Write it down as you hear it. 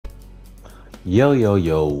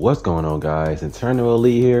Yo, what's going on, guys? Eternal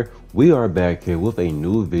Elite here. We are back here with a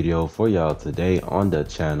new video for y'all today on the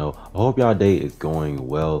channel. I hope y'all day is going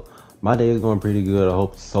well. My day is going pretty good, I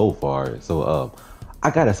hope so far.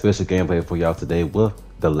 I got a special gameplay for y'all today with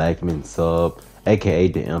the Lachmann sub, aka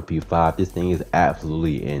the MP5. This thing is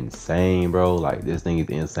absolutely insane, bro. Like, this thing is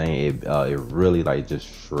insane. It really like just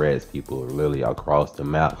shreds people literally across the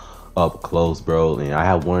map, up close, bro. And I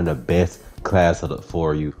have one of the best class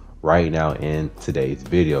for you right now in today's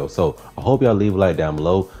video. So I hope y'all leave a like down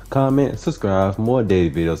below, comment, subscribe for more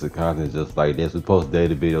daily videos and content just like this. We post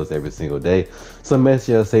daily videos every single day, so make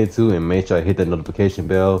sure y'all stay tuned and make sure I hit that notification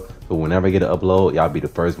bell so whenever I get an upload, y'all be the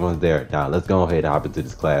first ones there. Now let's go ahead and hop into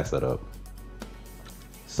this class setup.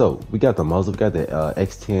 So we got the muzzle, we got the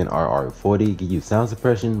X10 RR40, give you sound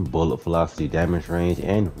suppression, bullet velocity, damage range,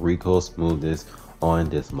 and recoil smoothness on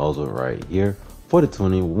this muzzle right here. For the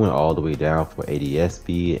tuning, we went all the way down for ADS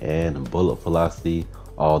speed and bullet velocity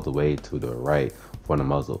all the way to the right for the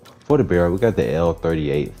muzzle. For the barrel, we got the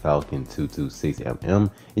L38 Falcon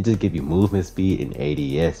 226mm. It just gives you movement speed and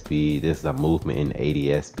ADS speed. This is a movement and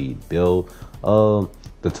ADS speed build. The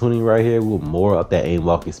tuning right here will more up that aim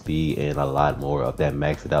walking speed and a lot more of that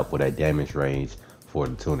max it out for that damage range for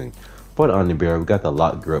the tuning. For the underbarrel, we got the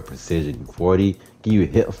lock grip precision 40, give you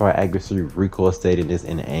hip fire accuracy, recoil steadiness,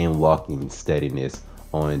 and aim walking steadiness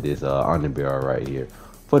on this underbarrel right here.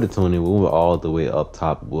 For the tuning, we move all the way up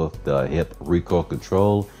top with the hip recoil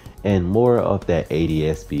control and more of that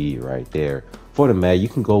ADS speed right there. For the mag, you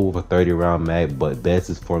can go with a 30 round mag, but best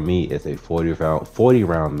is for me is a 40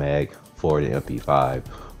 round mag for the MP5.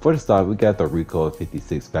 For the stock, we got the recoil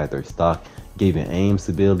 56 factory stock, giving aim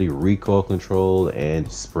stability, recoil control,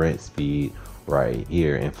 and sprint speed right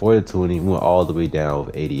here. And for the tuning, we went all the way down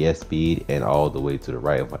with ADS speed and all the way to the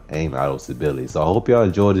right with aim auto stability. So I hope y'all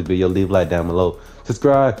enjoyed this video. Leave a like down below,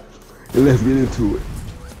 subscribe, and let's get into it.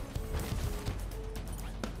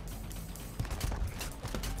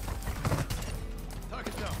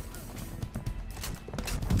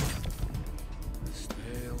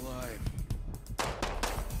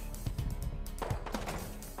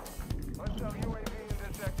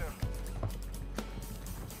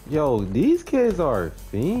 Yo, these kids are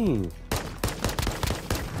fiends.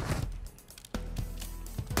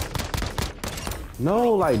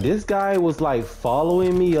 No, like this guy was like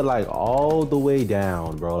following me like all the way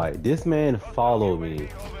down, bro. Like this man followed me.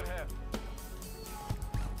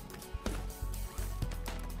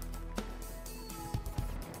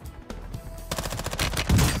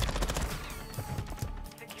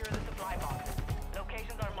 Secure the supply box.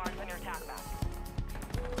 Locations are marked on your attack map.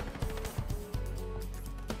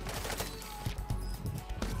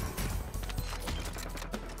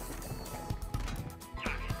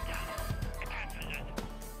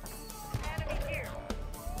 Enemy here.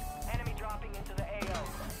 Enemy dropping into the AO.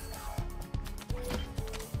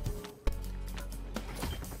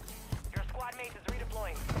 Your squad mate is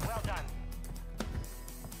redeploying. Well done.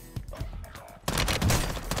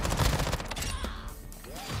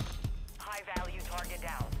 High value target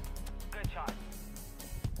down. Good shot.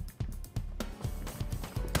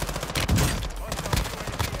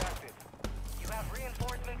 You have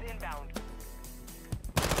reinforcements inbound.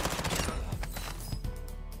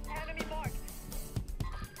 Enemy marked.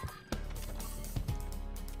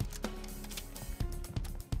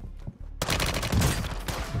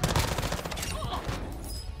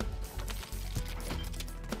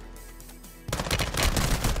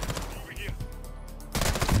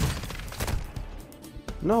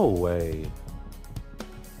 No way.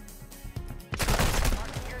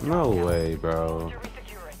 No way, bro.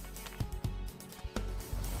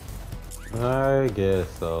 I guess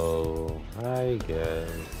so. I guess.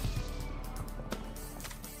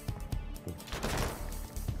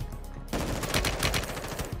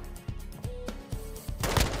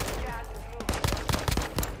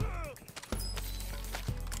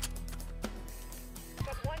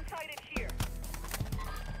 Got one-sided here.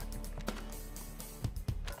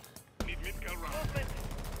 Movement.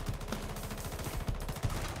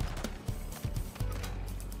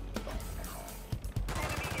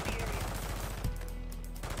 Enemy in the area.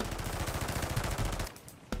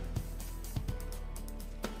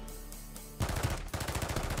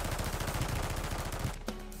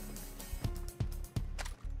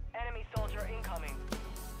 Enemy soldier incoming.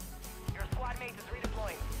 Your squad mate is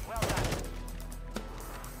redeploying. Well done.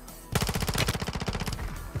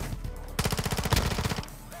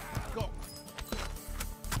 Go.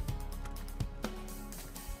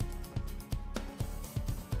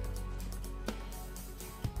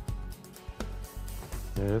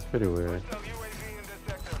 Yeah, it's pretty weird.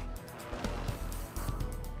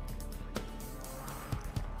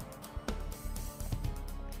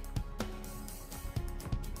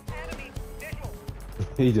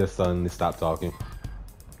 He just suddenly stopped talking.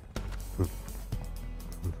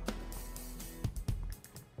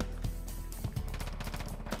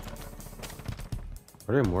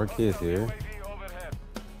 Are there more kids here? UAV overhead.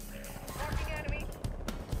 Marking enemy.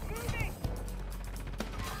 Moving.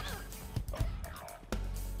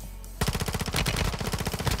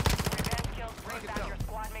 Revenge kills bring back your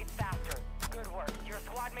squad mates faster. Good work. Your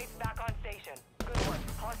squad mates back on station. Good work.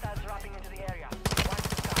 Hostiles dropping into the area. Watch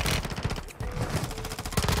the sky.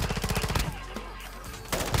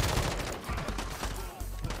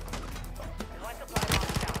 One supply box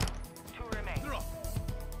down. 2 remain. They're up.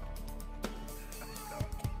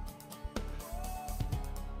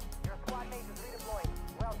 Your squad mate is redeploying.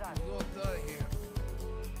 Well done. Not die here.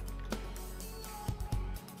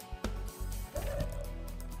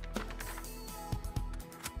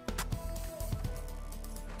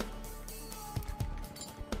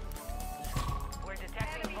 We're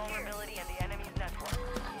detecting vulnerability in the enemy's network.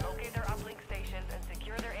 Locate their uplink stations and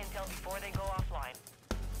secure their intel before they go offline.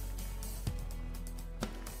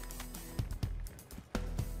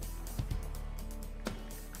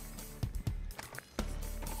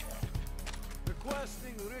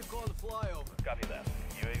 Requesting recon flyover. Copy that.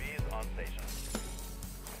 UAV is on station.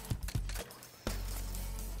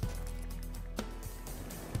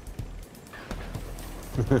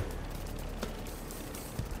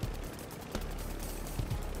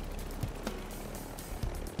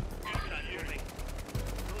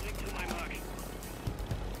 Moving to my mark.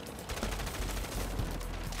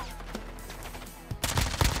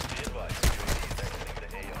 Be advised, UAV is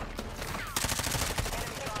exiting the AO.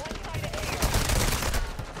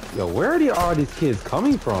 Yo, where are all these kids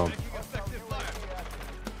coming from? Taking effective fire.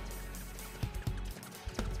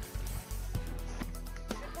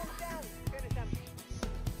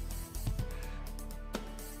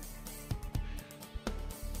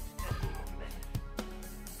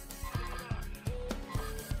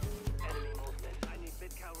 Enemy movement. I need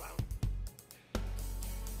mid-cal round.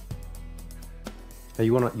 Hey,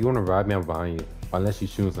 you wanna ride me? I'm behind you. Unless you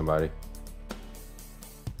shoot somebody.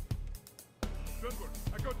 Good work.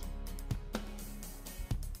 I got you.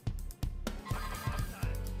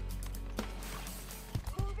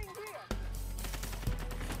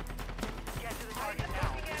 Get to the target now.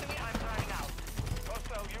 Time's running out.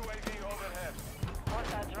 Hostile UAV overhead.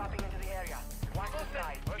 Hostiles dropping into the area. Watch the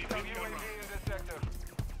sky. Hostile UAV in the sector.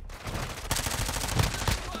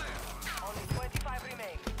 Only 25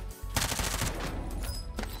 remain.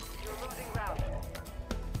 You're losing round.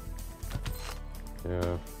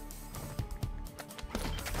 Yeah.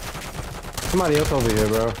 Somebody else over here,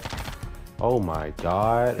 bro. Oh my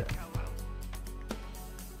god.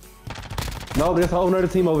 No, there's a whole nother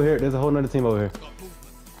team over here. There's a whole nother team over here. Got movement.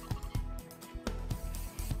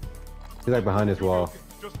 He's like behind this wall.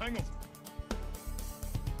 Just hang on.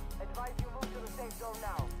 Advise you move to the safe zone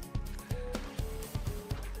now.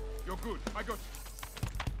 You're good. I got you.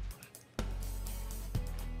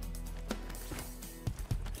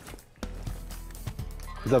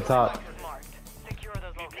 He's up top. Boxes marked. Secure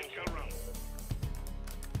those locations.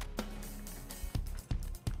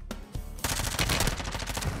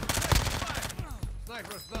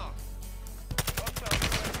 Snipers down. Hostile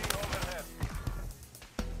UAV overhead.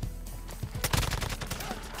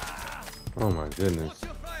 Oh my goodness. Watch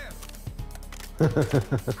your fire.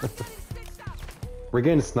 We're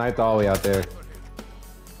getting sniped all the way out there.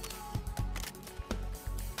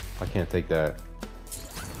 I can't take that.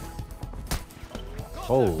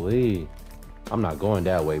 Holy. I'm not going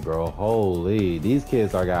that way, bro. Holy. These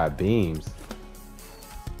kids are got beams.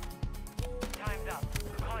 Time's up.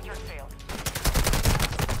 Contract failed.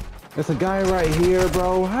 There's a guy right here,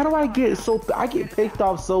 bro. How do I get picked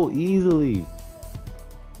off so easily?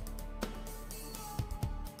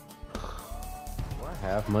 Do I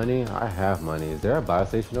have money? I have money. Is there a buy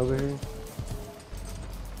station over here?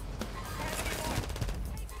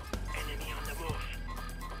 Enemy on the move.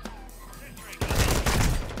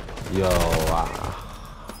 Yo,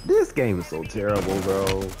 this game is so terrible, bro.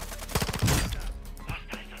 Hostiles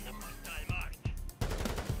on the hostile marked.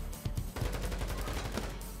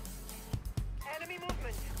 Enemy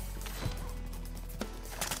movement.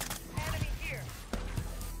 Enemy here.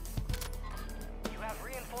 You have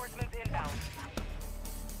reinforcements inbound.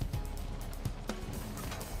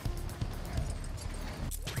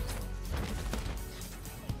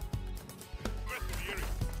 Rest of the area.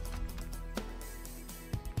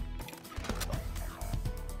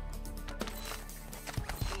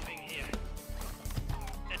 Moving.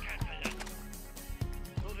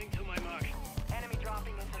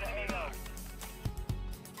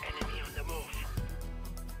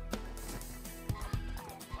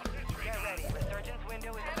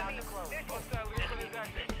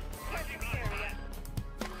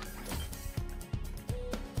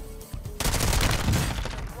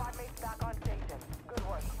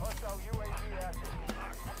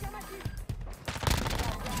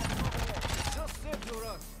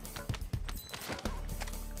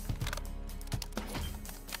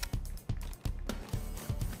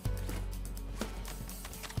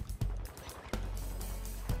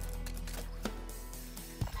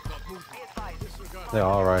 They're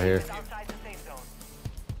all right here. Outside the safe zone.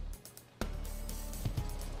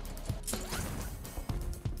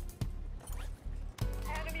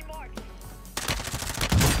 Enemy marked.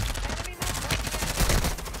 Enemy marked.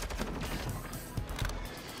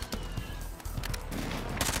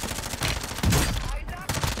 Eyes up.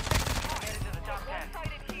 Headed to the top 10.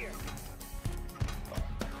 One-sided here.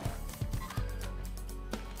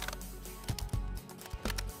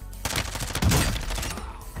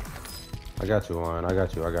 I got you, Juan. I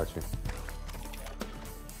got you. I got you.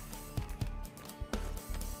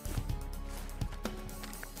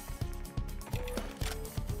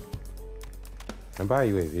 I'm by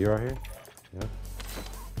UAV right here. Yeah.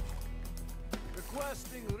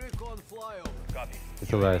 Requesting recon flyover. Copy.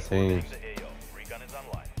 It's the last team. The AO. Recon is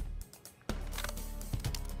online.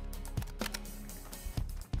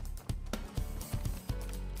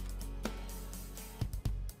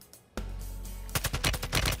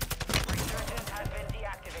 Resurgence has been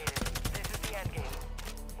deactivated. This is the end game.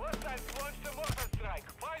 Hostiles launched a mortar strike.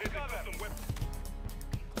 Find cover.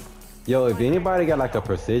 Yo, if anybody got like a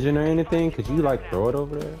precision or anything, could you like throw it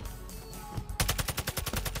over there?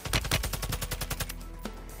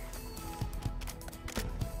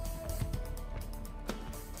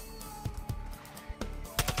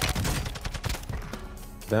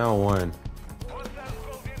 Down one. Hostiles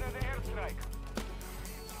called in an airstrike.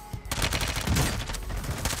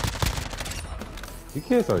 You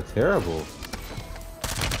kids are terrible.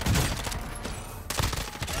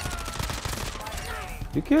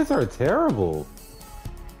 You kids are terrible.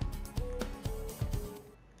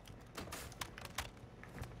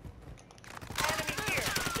 Enemy here.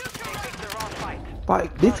 They picked the wrong fight.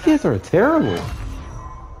 Like, these kids are terrible.